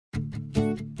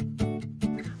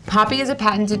Poppy is a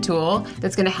patented tool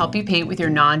that's gonna help you paint with your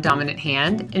non-dominant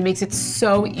hand. It makes it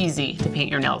so easy to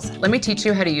paint your nails. Let me teach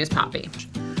you how to use Poppy.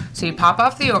 So you pop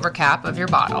off the overcap of your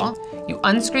bottle, you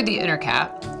unscrew the inner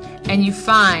cap, and you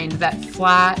find that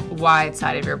flat, wide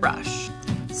side of your brush.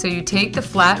 So you take the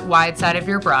flat, wide side of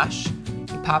your brush,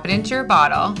 you pop it into your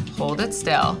bottle, hold it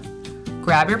still,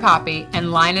 grab your Poppy,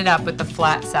 and line it up with the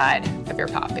flat side of your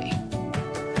Poppy.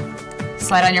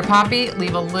 Slide on your Poppy,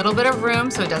 leave a little bit of room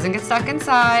so it doesn't get stuck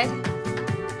inside,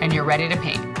 and you're ready to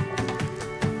paint.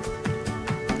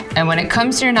 And when it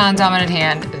comes to your non-dominant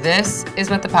hand, this is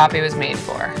what the Poppy was made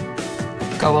for.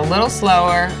 Go a little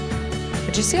slower,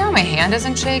 but you see how my hand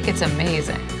doesn't shake? It's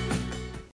amazing.